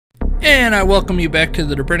And I welcome you back to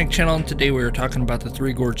the Debrinick channel, and today we are talking about the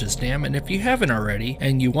Three Gorges Dam. And if you haven't already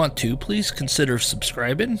and you want to, please consider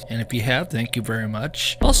subscribing, and if you have, thank you very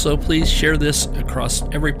much. Also, please share this across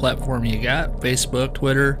every platform you got: Facebook,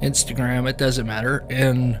 Twitter, Instagram, it doesn't matter.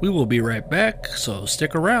 And we will be right back, so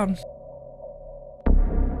stick around.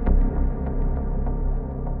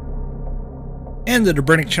 And the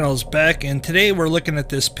Debrinick channel is back, and today we're looking at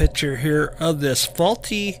this picture here of this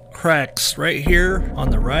faulty cracks right here on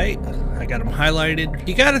the right. I got them highlighted.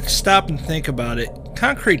 You gotta stop and think about it.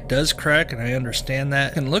 Concrete does crack, and I understand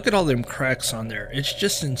that. And look at all them cracks on there. It's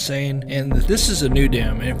just insane. And this is a new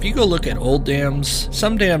dam, and if you go look at old dams,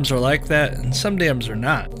 some dams are like that and some dams are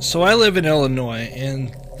not. So I live in Illinois,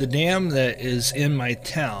 and the dam that is in my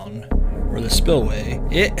town, or the spillway,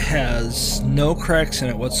 it has no cracks in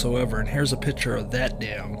it whatsoever. And here's a picture of that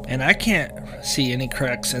dam, and I can't see any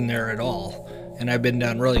cracks in there at all. And I've been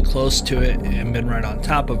down really close to it and been right on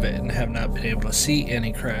top of it and have not been able to see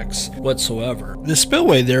any cracks whatsoever. The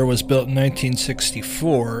spillway there was built in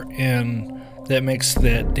 1964, and that makes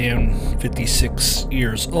that dam 56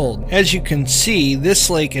 years old. As you can see, this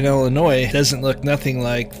lake in Illinois doesn't look nothing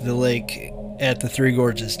like the lake at the Three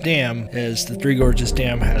Gorges Dam, as the Three Gorges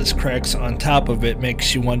Dam has cracks on top of it.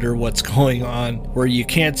 Makes you wonder what's going on where you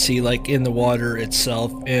can't see, like in the water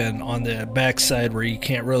itself, and on the backside where you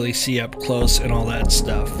can't really see up close and all that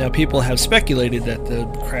stuff. Now, people have speculated that the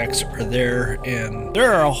cracks are there, and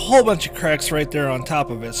there are a whole bunch of cracks right there on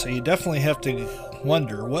top of it, so you definitely have to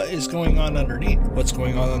wonder what is going on underneath, what's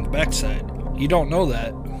going on the backside. You don't know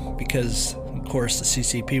that because of course the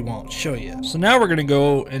CCP won't show you. So now we're going to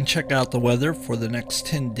go and check out the weather for the next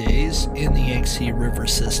 10 days in the Yangtze River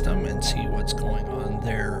system and see what's going on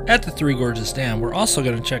there at the Three Gorges Dam. We're also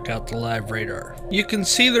going to check out the live radar. You can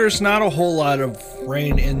see there's not a whole lot of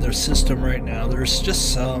rain in the system right now. There's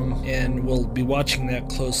just some, and we'll be watching that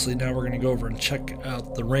closely. Now we're going to go over and check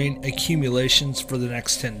out the rain accumulations for the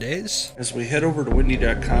next 10 days. As we head over to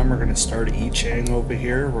windy.com, we're going to start at Yichang over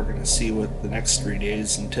here. We're going to see what the next 3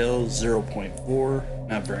 days entail. 0.4,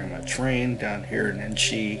 not very much rain. Down here in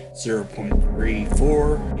Enshi,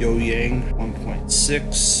 0.34, Yoyang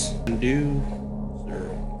 1.6, Chengdu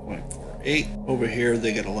 0.48. Over here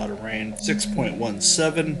they get a lot of rain.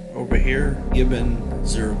 6.17 over here. Gibbon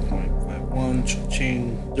 0.51,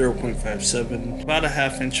 Chongqing 0.57. About a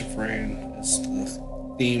 ½ inch of rain is the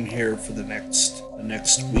theme here for the next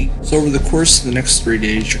week. So over the course of the next 3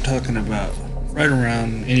 days, you're talking about right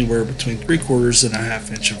around anywhere between 3/4 and a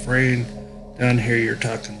 ½ inch of rain. Down here you're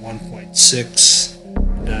talking 1.6.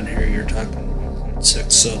 Down here you're talking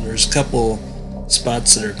 1.6. So there's a couple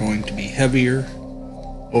spots that are going to be heavier.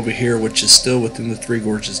 Over here, which is still within the Three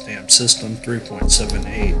Gorges Dam system,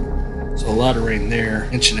 3.78. So a lot of rain there.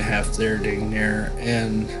 1.5 inches there, dang there,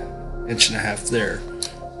 and 1.5 inches there.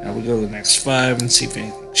 Now we go to the next 5 and see if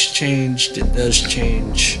anything's changed. It does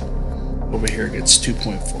change. Over here it gets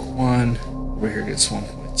 2.41. Over here it gets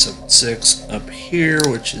 1.76. Up here,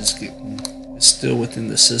 which is still within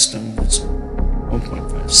the system, it's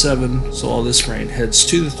 1.57. So all this rain heads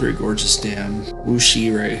to the Three Gorges Dam. Wuxi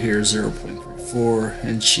right here, 0.34.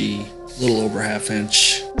 Enshi, a little over ½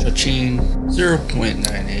 inch. Chongqing,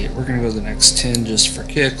 0.98. We're going to go to the next 10 just for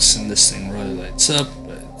kicks, and this thing really lights up.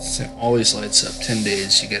 It always lights up 10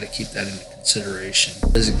 days. You got to keep that into consideration.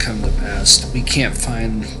 As it come to pass, we can't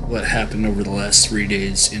find what happened over the last 3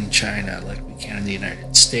 days in China like we can in the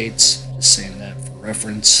United States. Just saying that for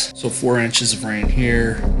reference. So 4 inches of rain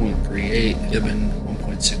here, 0.38, Gibbon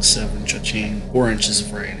 1.67, Chongqing 4 inches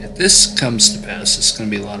of rain. If this comes to pass, it's going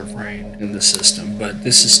to be a lot of rain in the system, but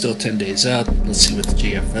this is still 10 days out. Let's see what the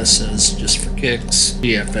GFS says just for kicks.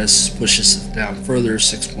 GFS pushes it down further,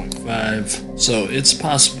 6.5. So it's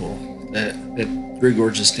possible that Three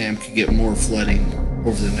Gorges Dam could get more flooding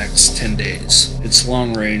over the next 10 days. It's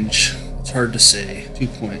long range. It's hard to say.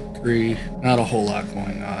 2.3, not a whole lot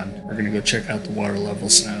going on. We're going to go check out the water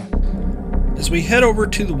levels now. As we head over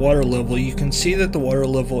to the water level, you can see that the water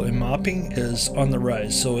level in Mapping is on the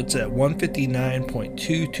rise. So it's at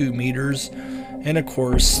 159.22 meters. And of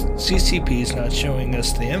course, CCP is not showing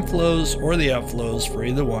us the inflows or the outflows for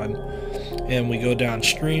either one. And we go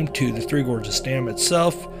downstream to the Three Gorges Dam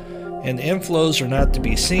itself, and the inflows are not to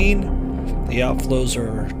be seen. The outflows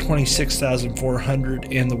are 26,400,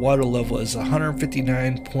 and the water level is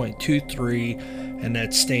 159.23, and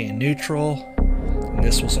that's staying neutral. And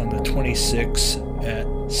this was on the 26th at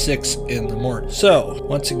 6 in the morning. So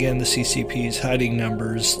once again, the CCP is hiding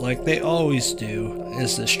numbers like they always do,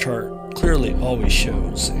 as this chart clearly always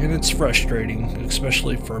shows, and it's frustrating,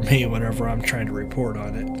 especially for me whenever I'm trying to report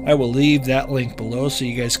on it. I will leave that link below so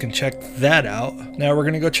you guys can check that out. Now we're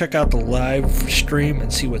going to go check out the live stream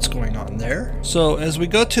and see what's going on there. So as we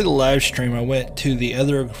go to the live stream, I went to the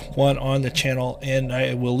other one on the channel, and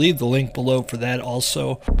I will leave the link below for that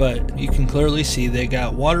also, but you can clearly see they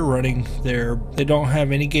got water running there. They don't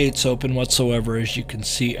have any gates open whatsoever, as you can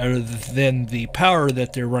see, other than the power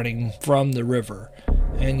that they're running from the river.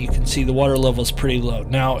 And you can see the water level is pretty low.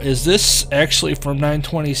 Now, is this actually from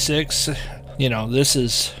 926? You know, this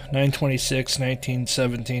is 926,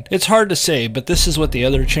 1917. It's hard to say, but this is what the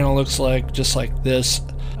other channel looks like, just like this.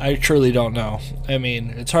 I truly don't know. I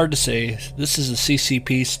mean, it's hard to say. This is the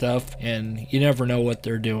CCP stuff, and you never know what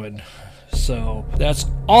they're doing. So that's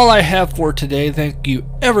all I have for today. Thank you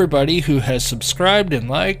everybody who has subscribed and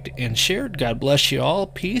liked and shared. God bless you all.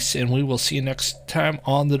 Peace, and we will see you next time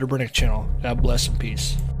on the Dobrinic channel. God bless and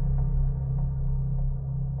peace.